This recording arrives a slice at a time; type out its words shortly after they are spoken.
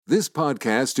This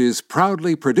podcast is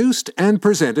proudly produced and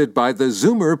presented by the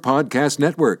Zoomer Podcast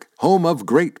Network, home of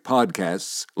great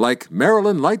podcasts like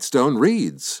Marilyn Lightstone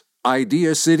Reads,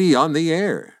 Idea City on the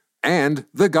Air, and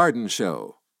The Garden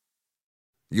Show.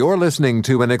 You're listening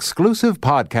to an exclusive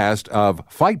podcast of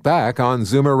Fight Back on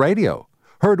Zoomer Radio,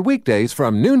 heard weekdays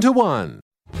from noon to 1.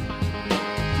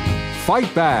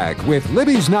 Fight Back with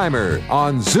Libby Znaimer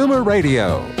on Zoomer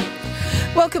Radio.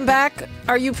 Welcome back.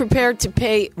 Are you prepared to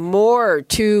pay more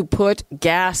to put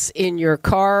gas in your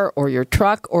car or your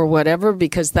truck or whatever?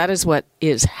 Because that is what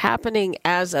is happening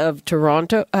as of tomorrow.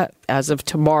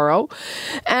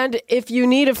 And if you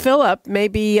need a fill up,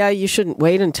 maybe you shouldn't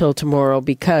wait until tomorrow,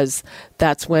 because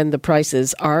that's when the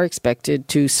prices are expected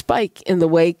to spike in the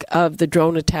wake of the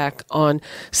drone attack on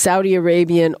Saudi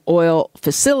Arabian oil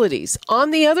facilities.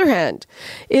 On the other hand,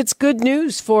 it's good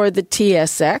news for the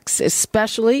TSX,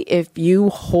 especially if you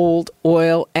hold oil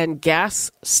and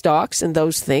gas stocks, and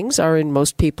those things are in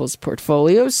most people's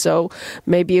portfolios, so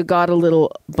maybe you got a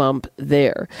little bump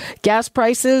there. Gas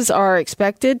prices are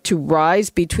expected to rise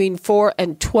between 4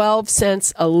 and 12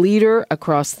 cents a liter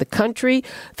across the country.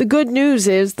 The good news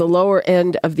is the lower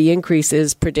end of the increase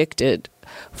is predicted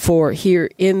for here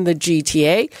in the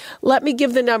GTA. Let me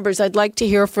give the numbers. I'd like to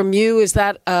hear from you. Is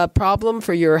that a problem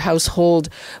for your household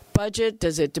budget?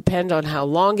 Does it depend on how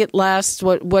long it lasts?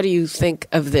 What do you think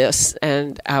of this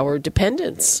and our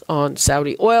dependence on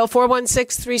Saudi oil?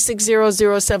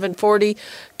 416-360-0740,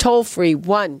 toll free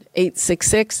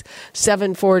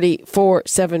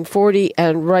 1-866-740-4740.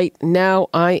 And right now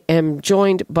I am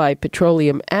joined by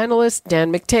petroleum analyst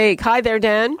Dan McTague. Hi there,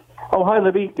 Dan. Oh, hi,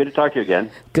 Libby. Good to talk to you again.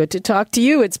 Good to talk to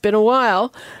you. It's been a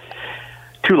while.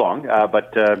 Too long,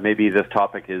 but maybe this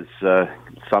topic is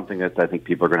something that I think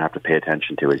people are going to have to pay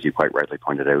attention to, as you quite rightly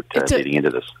pointed out, leading into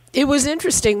this. It was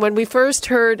interesting. When we first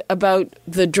heard about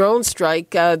the drone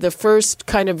strike, the first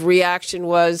kind of reaction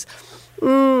was,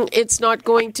 it's not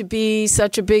going to be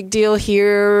such a big deal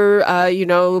here.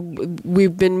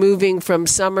 We've been moving from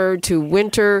summer to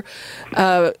winter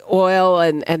oil,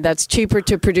 and that's cheaper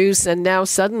to produce. And now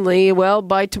suddenly,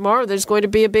 by tomorrow, there's going to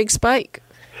be a big spike.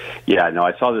 Yeah, no,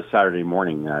 I saw this Saturday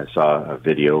morning. I saw a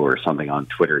video or something on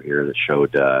Twitter here that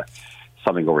showed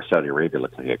something over Saudi Arabia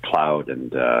looked like a cloud, and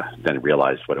then I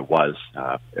realized what it was.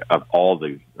 Of all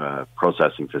the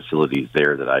processing facilities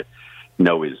there that I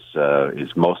know is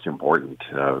most important,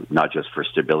 not just for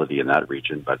stability in that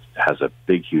region, but has a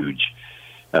big, huge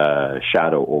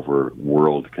shadow over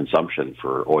world consumption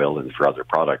for oil and for other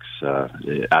products.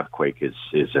 Abqaiq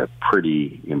is a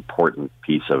pretty important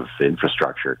piece of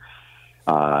infrastructure.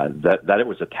 That it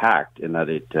was attacked, and that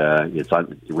it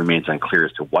remains unclear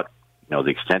as to what the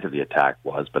extent of the attack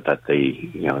was, but that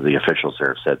the officials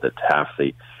there have said that half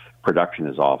the production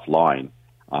is offline.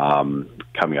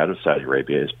 Coming out of Saudi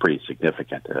Arabia is pretty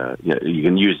significant. You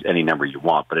can use any number you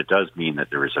want, but it does mean that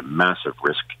there is a massive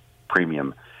risk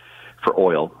premium for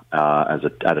oil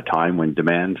at a time when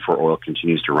demand for oil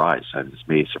continues to rise. And this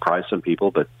may surprise some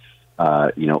people, but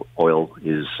oil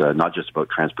is not just about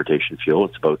transportation fuel.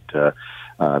 It's about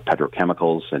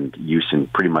petrochemicals and use in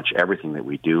pretty much everything that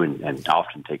we do and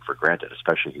often take for granted,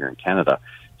 especially here in Canada.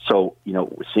 So,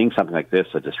 seeing something like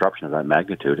this, a disruption of that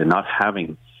magnitude, and not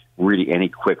having really any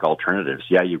quick alternatives.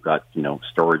 Yeah, you've got,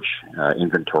 storage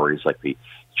inventories like the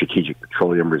Strategic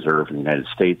Petroleum Reserve in the United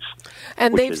States.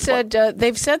 And they've said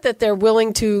that they're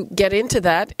willing to get into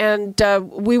that. And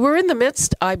we were in the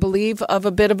midst, I believe, of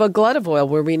a bit of a glut of oil,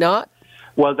 were we not?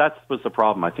 Well, that was the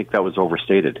problem. I think that was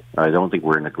overstated. I don't think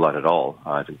we're in a glut at all.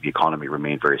 I think the economy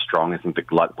remained very strong. I think the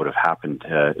glut would have happened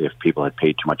if people had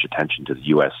paid too much attention to the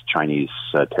U.S.-Chinese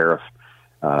tariff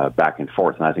back and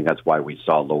forth, and I think that's why we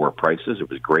saw lower prices. It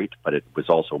was great, but it was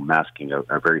also masking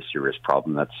a very serious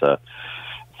problem. That's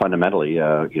fundamentally,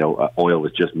 oil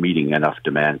was just meeting enough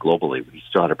demand globally. We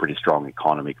still had a pretty strong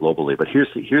economy globally. But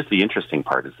here's the interesting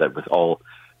part: is that with all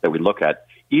that we look at,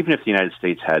 even if the United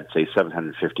States had, say,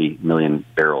 750 million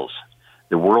barrels,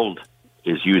 the world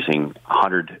is using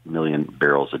 100 million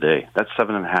barrels a day. That's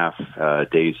 7.5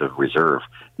 days of reserve.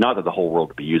 Not that the whole world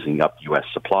would be using up U.S.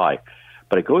 supply.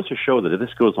 But it goes to show that if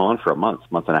this goes on for a month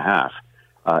and a half,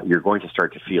 you're going to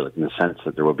start to feel it in the sense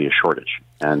that there will be a shortage.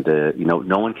 And,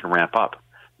 no one can ramp up.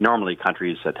 Normally,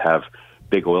 countries that have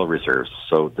big oil reserves,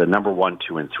 so the number 1,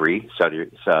 2, and 3,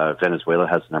 Venezuela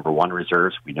has number 1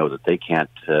 reserves. We know that they can't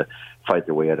fight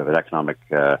their way out of an economic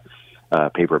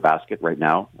paper basket right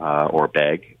now, or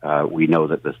bag. We know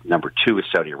that the number 2 is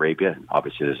Saudi Arabia.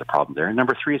 Obviously, there's a problem there. And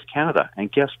number 3 is Canada.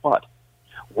 And guess what?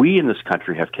 We in this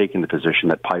country have taken the position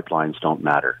that pipelines don't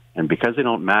matter. And because they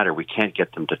don't matter, we can't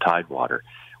get them to Tidewater.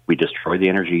 We destroy the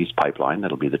Energy East pipeline.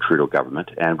 That'll be the Trudeau government.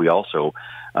 And we also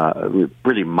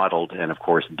really muddled and, of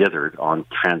course, dithered on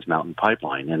Trans Mountain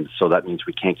Pipeline. And so that means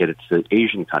we can't get it to the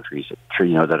Asian countries,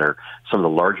 that are some of the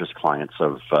largest clients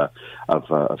of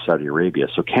Saudi Arabia.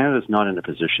 So Canada's not in a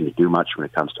position to do much when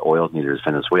it comes to oil. Neither is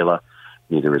Venezuela.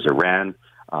 Neither is Iran.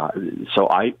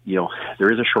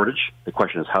 There is a shortage. The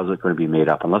question is, how's it going to be made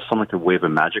up? Unless someone could wave a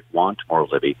magic wand tomorrow,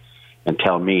 Libby, and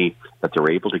tell me that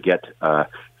they're able to get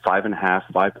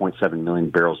 5.7 million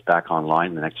barrels back online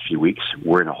in the next few weeks,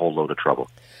 we're in a whole load of trouble.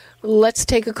 Let's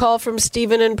take a call from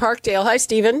Stephen in Parkdale. Hi,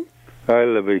 Stephen. Hi,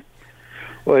 Libby.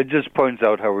 Well, it just points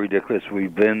out how ridiculous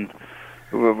we've been.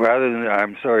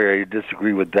 I'm sorry, I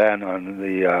disagree with Dan on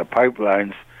the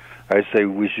pipelines. I say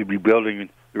we should be building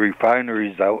the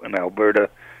refineries out in Alberta,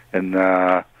 and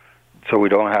so we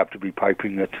don't have to be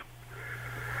piping it.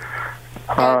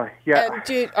 And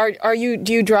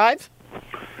do you drive?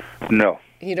 No.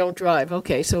 You don't drive.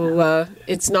 Okay, so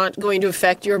it's not going to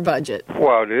affect your budget.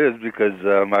 Well, it is because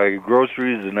my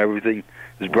groceries and everything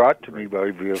is brought to me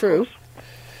by vehicles.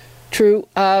 True.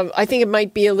 I think it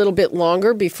might be a little bit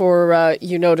longer before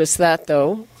you notice that,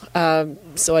 though.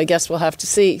 So I guess we'll have to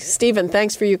see. Stephen,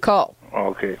 thanks for your call.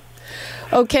 Okay.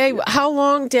 How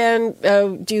long, Dan,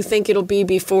 do you think it'll be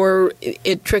before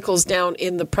it trickles down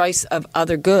in the price of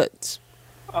other goods?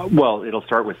 Well, it'll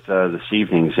start with this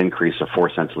evening's increase of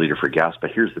 4 cents a litre for gas,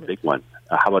 but here's the big one.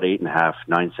 How about 8.5,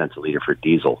 9 cents a litre for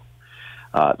diesel?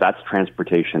 That's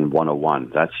Transportation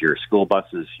 101. That's your school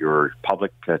buses, your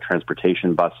public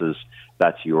transportation buses.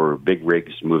 That's your big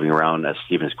rigs moving around, as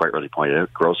Stephen has quite rightly pointed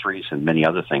out, groceries and many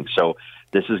other things. So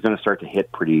this is going to start to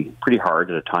hit pretty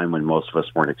hard at a time when most of us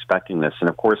weren't expecting this. And,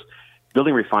 of course,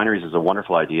 building refineries is a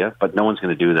wonderful idea, but no one's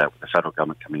going to do that with the federal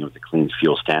government coming in with the clean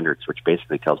fuel standards, which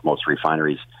basically tells most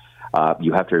refineries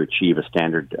you have to achieve a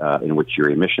standard in which your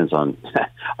emissions on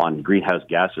greenhouse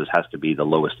gases has to be the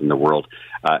lowest in the world.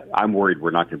 I'm worried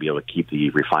we're not going to be able to keep the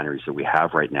refineries that we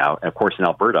have right now. And of course, in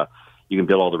Alberta, you can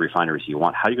build all the refineries you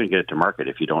want. How are you going to get it to market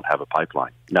if you don't have a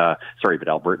pipeline? But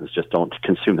Albertans just don't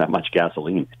consume that much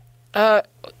gasoline.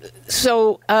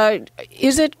 So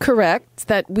is it correct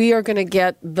that we are going to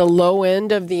get the low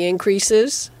end of the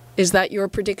increases? Is that your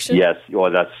prediction? Yes.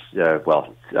 Well, that's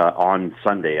on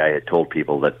Sunday I had told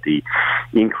people that the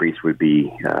increase would be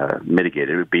mitigated.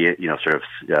 It would be,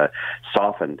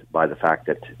 softened by the fact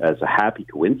that, as a happy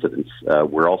coincidence,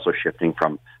 we're also shifting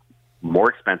from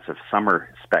more expensive summer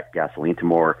spec gasoline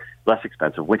to less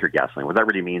expensive winter gasoline. What that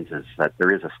really means is that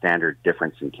there is a standard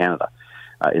difference in Canada.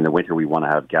 In the winter, we want to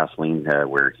have gasoline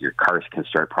where your cars can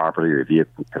start properly, your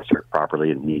vehicle can start properly,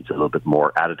 and needs a little bit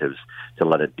more additives to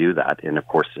let it do that. And, of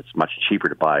course, it's much cheaper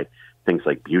to buy things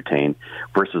like butane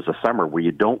versus a summer where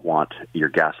you don't want your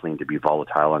gasoline to be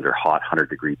volatile under hot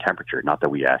 100-degree temperature. Not that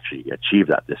we actually achieve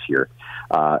that this year.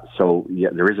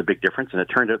 There is a big difference. And it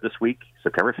turned out this week,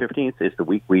 September 15th, is the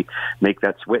week we make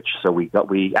that switch. So we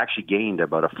actually gained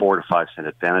about a 4 to 5 cent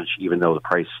advantage, even though the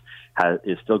price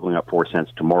is still going up 4 cents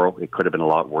tomorrow. It could have been a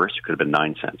lot worse. It could have been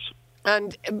 9 cents.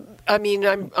 And I mean,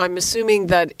 I'm assuming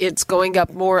that it's going up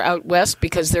more out west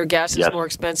because their gas is more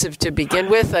expensive to begin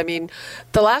with. I mean,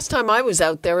 the last time I was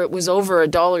out there, it was over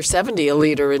 $1.70 a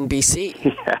liter in BC.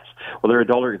 Yes. Well, they're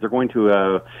 $1. They're going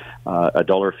to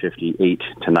 $1.58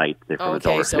 tonight. They're from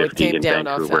 $1.50 so it came in down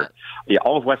Vancouver. Off that. Yeah,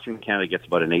 all of Western Canada gets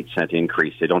about an 8 cent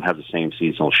increase. They don't have the same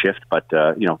seasonal shift, but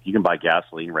you can buy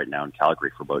gasoline right now in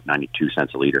Calgary for about 92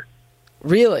 cents a liter.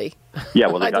 Really? Yeah.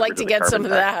 Well, I'd like to get some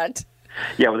of that.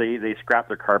 Yeah, well, they scrapped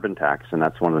their carbon tax, and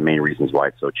that's one of the main reasons why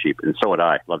it's so cheap. And so would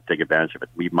I. Love to take advantage of it.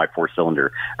 My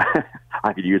 4-cylinder,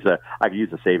 I could use a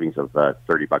savings of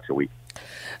 $30 a week.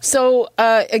 So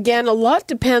again, a lot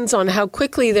depends on how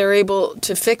quickly they're able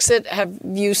to fix it. Have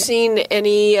you seen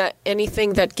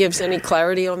anything that gives any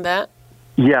clarity on that?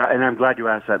 Yeah, and I'm glad you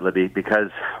asked that, Libby,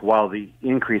 because while the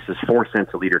increase is 4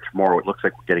 cents a liter tomorrow, it looks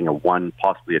like we're getting a 1,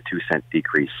 possibly a 2 cent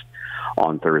decrease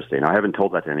on Thursday. Now, I haven't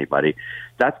told that to anybody.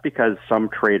 That's because some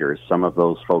traders, some of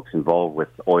those folks involved with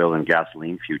oil and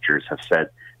gasoline futures have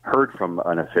heard from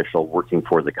an official working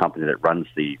for the company that runs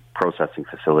the processing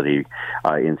facility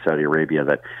in Saudi Arabia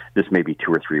that this may be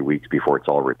 2 or 3 weeks before it's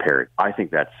all repaired. I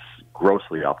think that's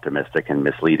grossly optimistic and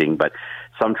misleading, but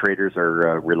some traders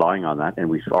are relying on that, and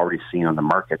we've already seen on the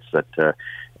markets that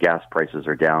gas prices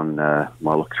are down,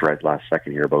 looks right last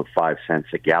second here, about 5 cents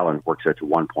a gallon, works out to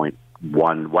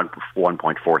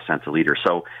 1.4 cents a liter.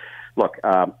 So, look,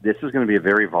 this is going to be a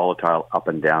very volatile up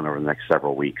and down over the next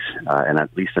several weeks, and at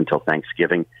least until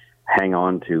Thanksgiving. Hang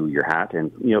on to your hat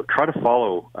and try to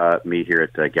follow me here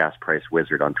at Gas Price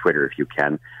Wizard on Twitter if you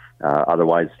can.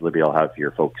 Otherwise, Libby, I'll have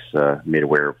your folks made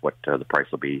aware of what the price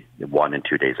will be 1 and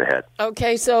 2 days ahead.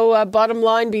 Okay, so bottom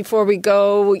line before we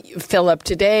go, fill up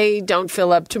today, don't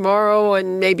fill up tomorrow,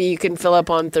 and maybe you can fill up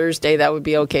on Thursday. That would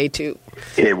be okay too.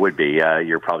 It would be.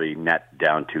 You're probably net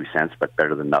down 2 cents, but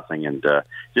better than nothing. And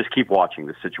just keep watching.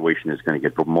 The situation is going to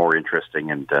get more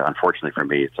interesting. And unfortunately for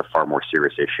me, it's a far more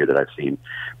serious issue that I've seen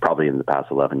probably in the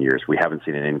past 11 years. We haven't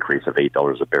seen an increase of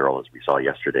 $8 a barrel as we saw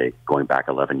yesterday, going back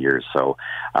 11 years. So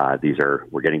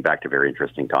we're getting back to very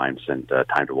interesting times and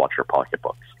time to watch our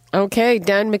pocketbooks. Okay,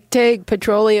 Dan McTeague,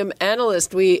 petroleum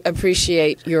analyst. We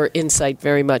appreciate your insight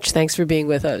very much. Thanks for being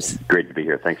with us. Great to be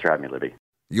here. Thanks for having me, Libby.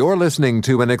 You're listening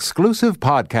to an exclusive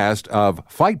podcast of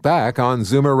Fight Back on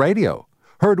Zoomer Radio.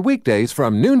 Heard weekdays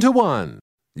from noon to 1.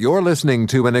 You're listening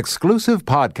to an exclusive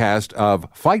podcast of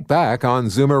Fight Back on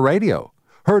Zoomer Radio.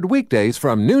 Heard weekdays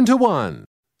from noon to 1.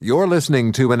 You're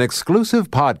listening to an exclusive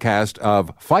podcast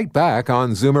of Fight Back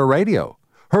on Zoomer Radio.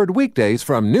 Heard weekdays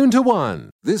from noon to 1.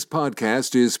 This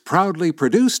podcast is proudly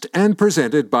produced and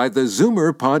presented by the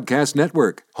Zoomer Podcast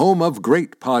Network, home of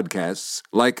great podcasts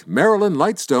like Marilyn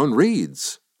Lightstone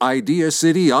Reads, Idea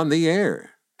City on the Air,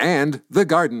 and The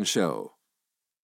Garden Show.